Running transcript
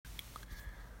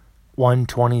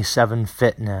127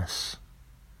 Fitness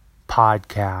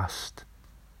Podcast,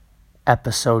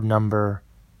 episode number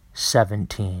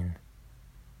 17.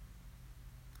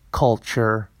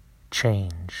 Culture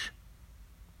change.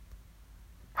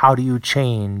 How do you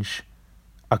change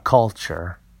a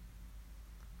culture?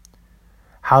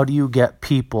 How do you get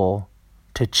people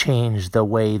to change the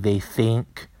way they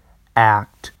think,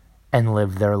 act, and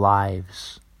live their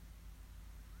lives?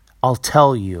 I'll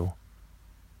tell you.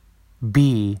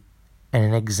 Be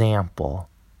an example.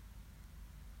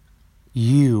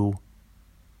 You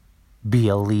be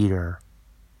a leader.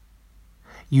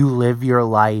 You live your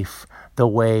life the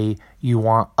way you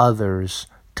want others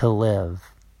to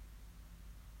live.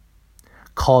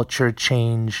 Culture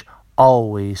change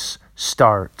always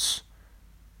starts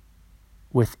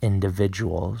with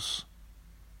individuals.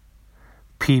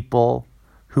 People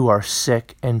who are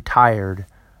sick and tired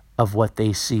of what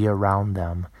they see around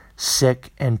them,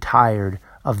 sick and tired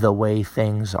of the way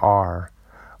things are,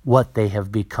 what they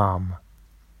have become.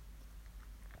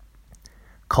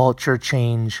 Culture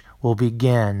change will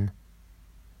begin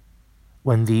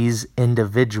when these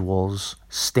individuals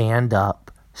stand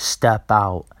up, step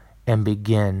out, and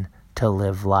begin to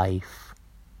live life.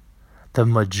 The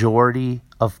majority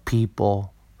of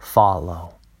people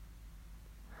follow.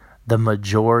 The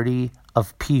majority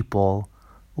of people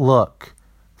look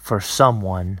for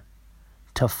someone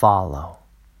to follow.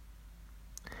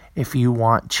 If you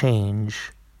want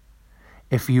change,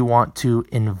 if you want to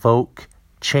invoke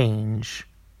change,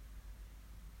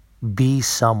 be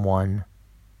someone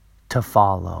to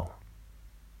follow.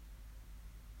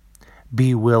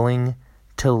 Be willing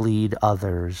to lead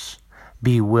others.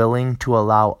 Be willing to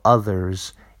allow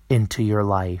others into your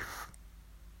life.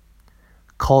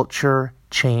 Culture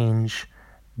change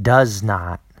does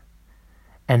not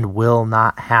and will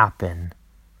not happen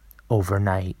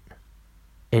overnight.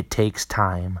 It takes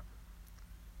time.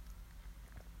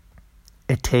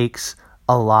 It takes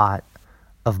a lot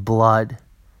of blood,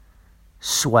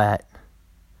 sweat,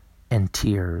 and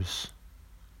tears.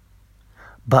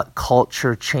 But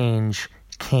culture change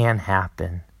can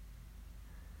happen.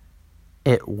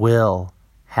 It will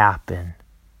happen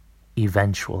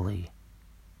eventually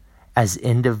as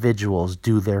individuals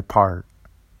do their part,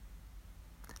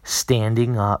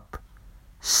 standing up,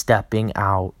 stepping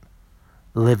out,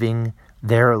 living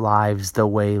their lives the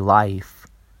way life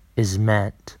is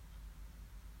meant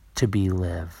to be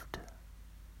lived.